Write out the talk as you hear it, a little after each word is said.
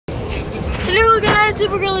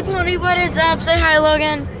Super Girly Pony, what is up? Say hi,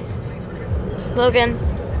 Logan. Logan.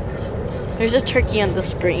 There's a turkey on the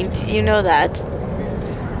screen. Did you know that?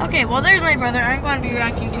 Okay, well, there's my brother. I'm going to be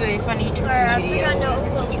reacting to a funny turkey video. I think I know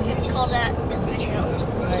what we could call that this video.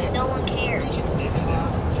 What? No one cares.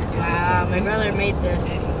 Wow, my brother made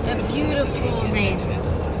a beautiful name.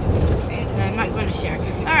 I'm not going to share.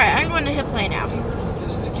 Alright, I'm going to hit play now.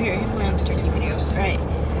 Here, hit play on the turkey video. Alright.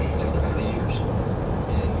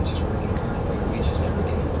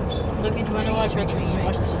 Look, if you want to watch turkey,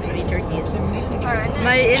 watch these pretty turkeys.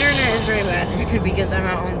 My internet is very bad because I'm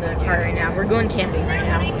out on the car right now. We're going camping right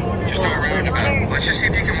now. Let's just see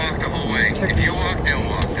if you can walk the whole way. If you walk, they'll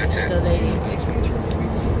walk. That's it. So they...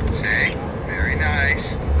 Say, very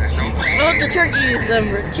nice. There's no blame. Oh, the turkey is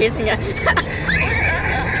chasing us.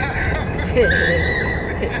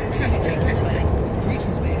 That's funny.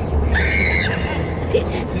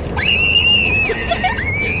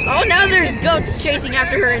 Oh, now there's goats chasing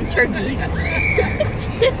after her and turkeys.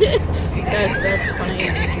 That's funny.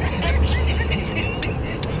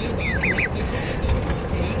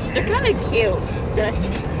 They're kind of cute.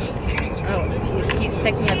 Oh, he's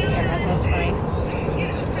picking up the camera. That's funny.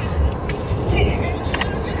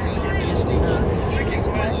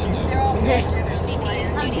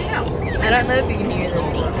 I don't know if you can hear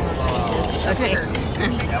this. Okay.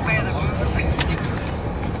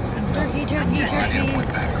 Turkey, turkey, turkey.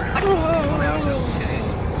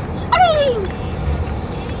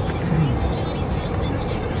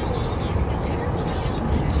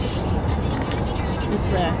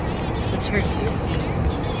 It's a turkey.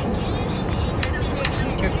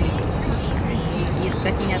 Turkey. He's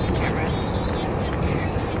picking up the camera.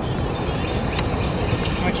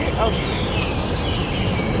 Watch it. Oh.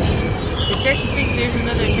 The turkey thinks there's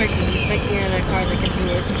another turkey. He's picking at a car that can see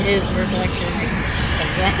his reflection. So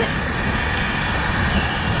yeah.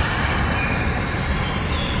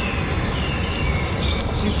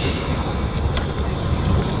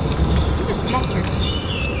 He's a small turkey.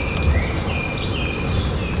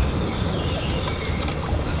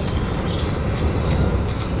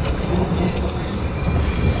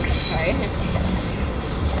 Sorry.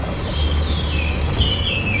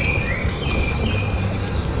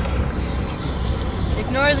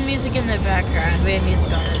 Ignore the music in the background. We have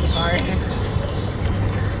music on in the car.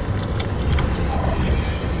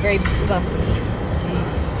 It's very bumpy.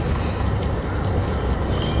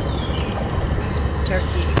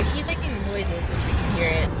 Turkey. He's making noises if you can hear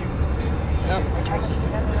it. Oh, turkey.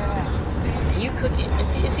 Are you cooking?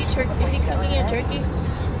 Is he cooking a turkey?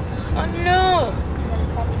 Oh no!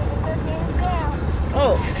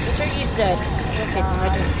 Oh, the turkey's dead. Okay, so I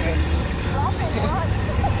don't care.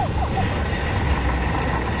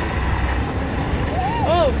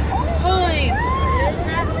 Oh, holy!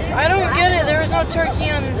 I don't get it. There was no turkey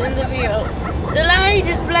in the video. The light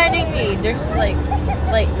is blinding me. There's like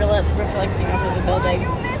reflecting off of the building.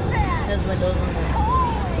 There's windows on there.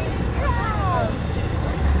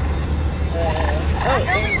 Oh,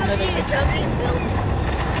 there's another turkey.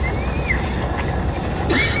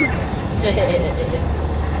 That's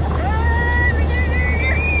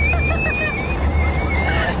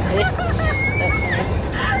funny.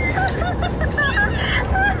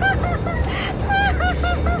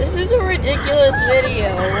 This is a ridiculous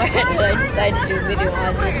video. Why did I decide to do a video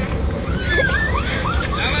on this?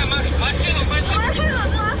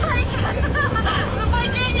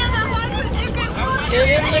 Get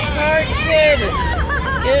in the car, kid!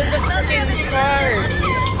 Get in the fucking car!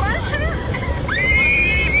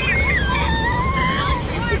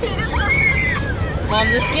 Mom,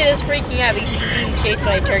 this kid is freaking out because he's being chased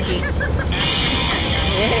by a turkey.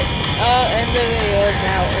 Oh, and the video is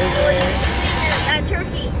now over. That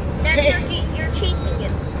turkey, you're chasing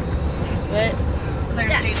it. What?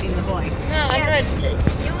 Claire's chasing the boy. No, I'm not.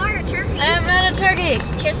 You are a turkey. I am not a turkey.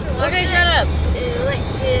 Okay, shut up. Do it.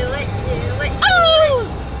 Oh!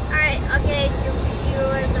 Alright, okay, you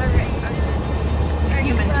was alright.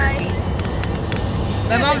 Human turkey.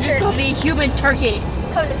 My mom just called me a human turkey.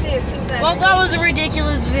 Come to fear too bad. Well, that was a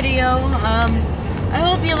ridiculous video. I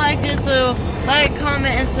hope you liked it, so like,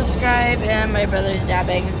 comment, and subscribe, and my brother's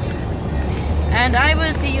dabbing. And I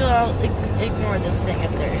will see you all. Ignore this thing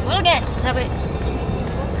up there. Logan! Stop it.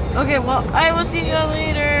 Okay, well, I will see you all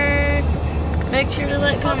later. Make sure to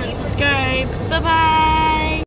like, comment, subscribe. Bye-bye!